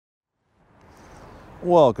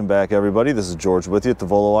Welcome back, everybody. This is George with you at the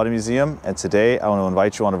Volo Auto Museum, and today I want to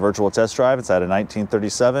invite you on a virtual test drive inside a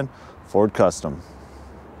 1937 Ford Custom.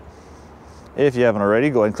 If you haven't already,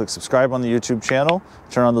 go ahead and click subscribe on the YouTube channel.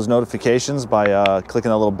 Turn on those notifications by clicking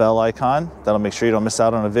that little bell icon. That'll make sure you don't miss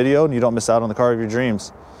out on a video and you don't miss out on the car of your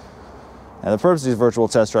dreams. And the purpose of these virtual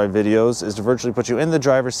test drive videos is to virtually put you in the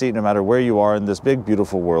driver's seat no matter where you are in this big,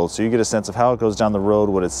 beautiful world, so you get a sense of how it goes down the road,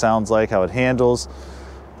 what it sounds like, how it handles.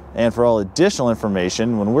 And for all additional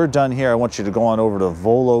information, when we're done here, I want you to go on over to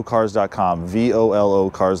volocars.com, V-O-L-O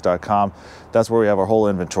cars.com. That's where we have our whole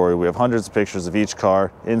inventory. We have hundreds of pictures of each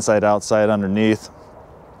car, inside, outside, underneath.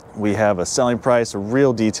 We have a selling price, a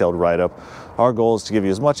real detailed write-up. Our goal is to give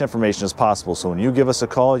you as much information as possible, so when you give us a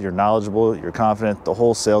call, you're knowledgeable, you're confident, the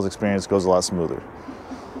whole sales experience goes a lot smoother.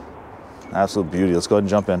 Absolute beauty. Let's go ahead and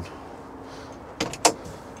jump in.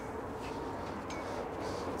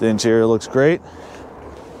 The interior looks great.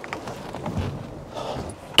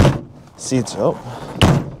 Seats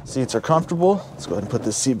are comfortable. Let's go ahead and put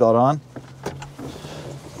this seatbelt on.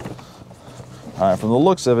 All right, from the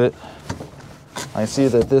looks of it, I see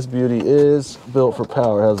that this beauty is built for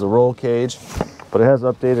power. It has the roll cage, but it has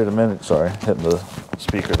updated amenities. Sorry, hitting the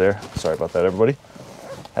speaker there. Sorry about that, everybody.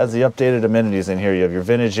 Has the updated amenities in here. You have your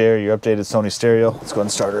vintage air, your updated Sony stereo. Let's go ahead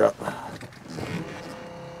and start her up.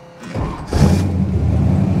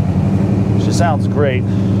 She sounds great.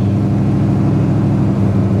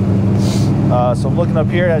 So I'm looking up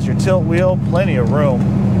here, it has your tilt wheel, plenty of room.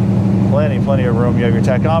 Plenty of room. You have your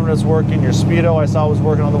tachometer working, your speedo I saw was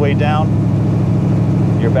working on the way down,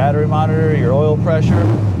 your battery monitor, your oil pressure,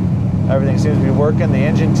 everything seems to be working. The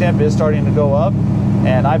engine temp is starting to go up,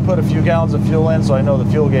 and I put a few gallons of fuel in, so I know the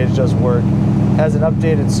fuel gauge does work. Has an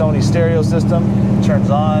updated Sony stereo system. It turns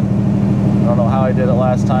on. I don't know how I did it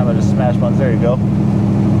last time. I just smashed buttons. There you go.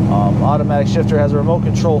 Automatic shifter, has a remote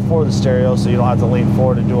control for the stereo, so you don't have to lean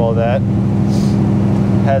forward and do all that.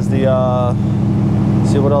 Has the,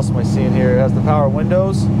 see what else am I seeing here? It has the power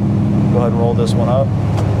windows. Go ahead and roll this one up.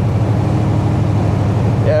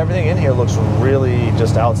 Yeah, everything in here looks really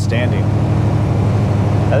just outstanding.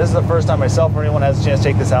 Now, this is the first time myself or anyone has a chance to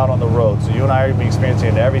take this out on the road, so you and I are going to be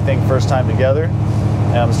experiencing everything first time together. And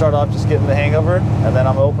I'm going to start off just getting the hang of her, and then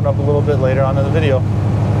I'm going to open up a little bit later on in the video.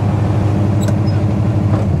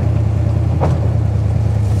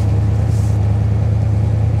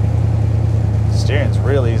 Steering's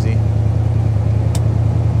real easy.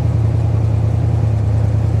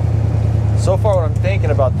 So far, what I'm thinking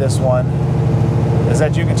about this one is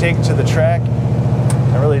that you can take it to the track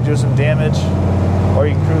and really do some damage, or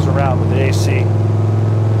you can cruise around with the AC.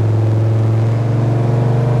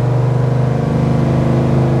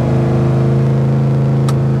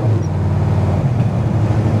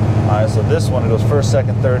 All right, so this one, it goes first,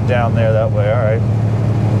 second, third down there that way. All right.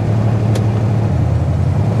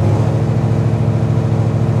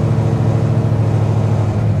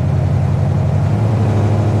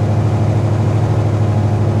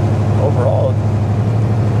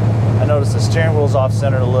 Notice the steering wheel's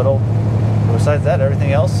off-centered a little. But besides that,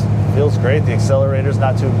 everything else feels great. The accelerator's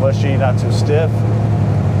not too mushy, not too stiff.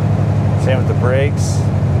 Same with the brakes.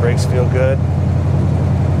 Brakes feel good.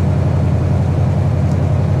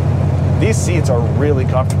 These seats are really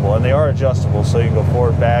comfortable, and they are adjustable, so you can go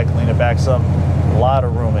forward, back, lean it back some. A lot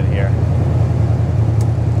of room in here.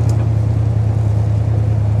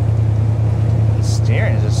 The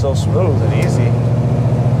steering is just so smooth and easy.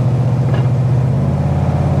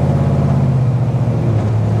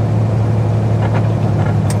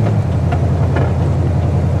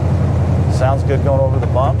 Sounds good going over the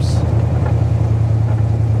bumps.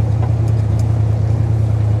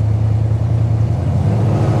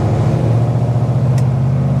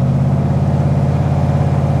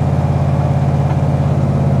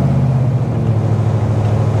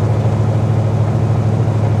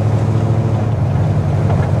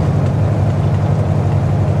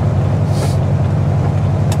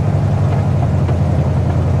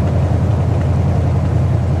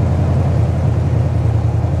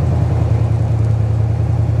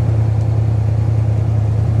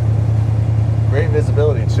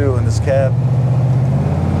 Visibility too in this cab.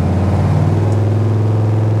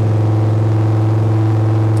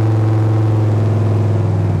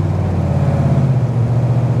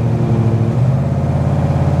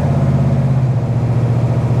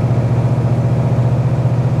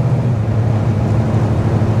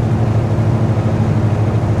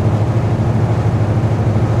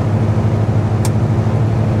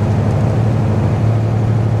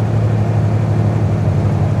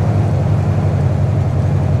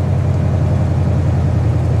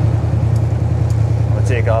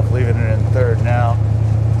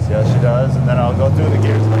 Yes, she does. And then I'll go through the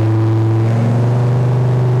gears.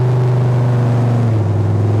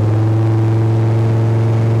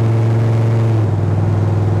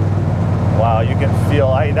 Wow, you can feel,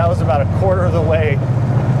 that was about a quarter of the way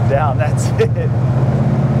down. That's it.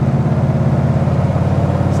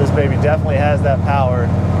 So this baby definitely has that power,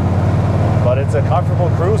 but it's a comfortable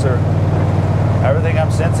cruiser. Everything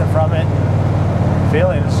I'm sensing from it,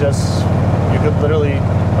 feeling, is just, you could literally,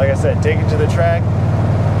 like I said, take it to the track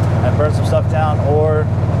and burn some stuff down, or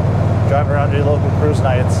drive around to your local cruise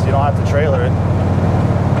nights. You don't have to trailer it.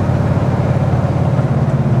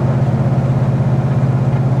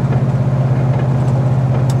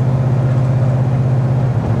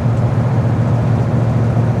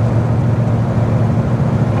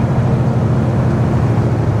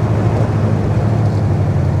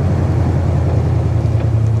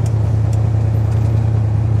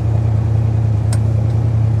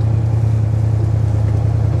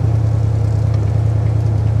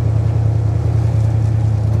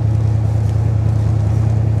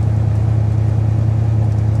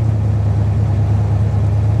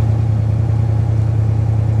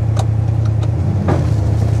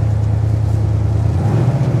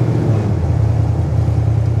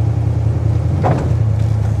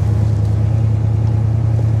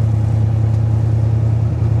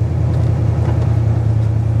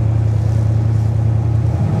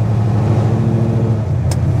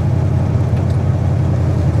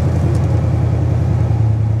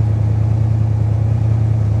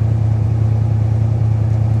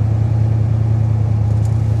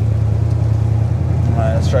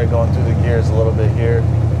 Try going through the gears a little bit here.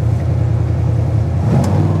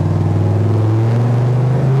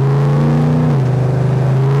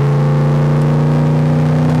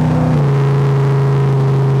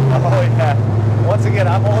 Oh yeah, once again,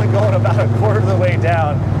 I'm only going about a quarter of the way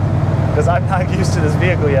down because I'm not used to this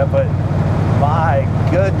vehicle yet, but my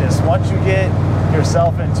goodness, once you get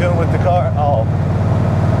yourself in tune with the car, oh,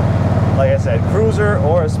 like I said, cruiser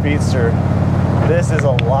or a speedster, this is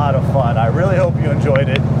a lot of fun. I really hope you enjoyed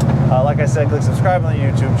it. Like I said, click subscribe on the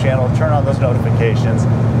YouTube channel, turn on those notifications,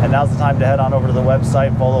 and now's the time to head on over to the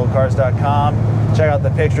website, volocars.com, check out the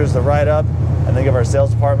pictures, the write-up, and then give our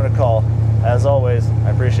sales department a call. As always, I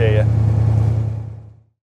appreciate you.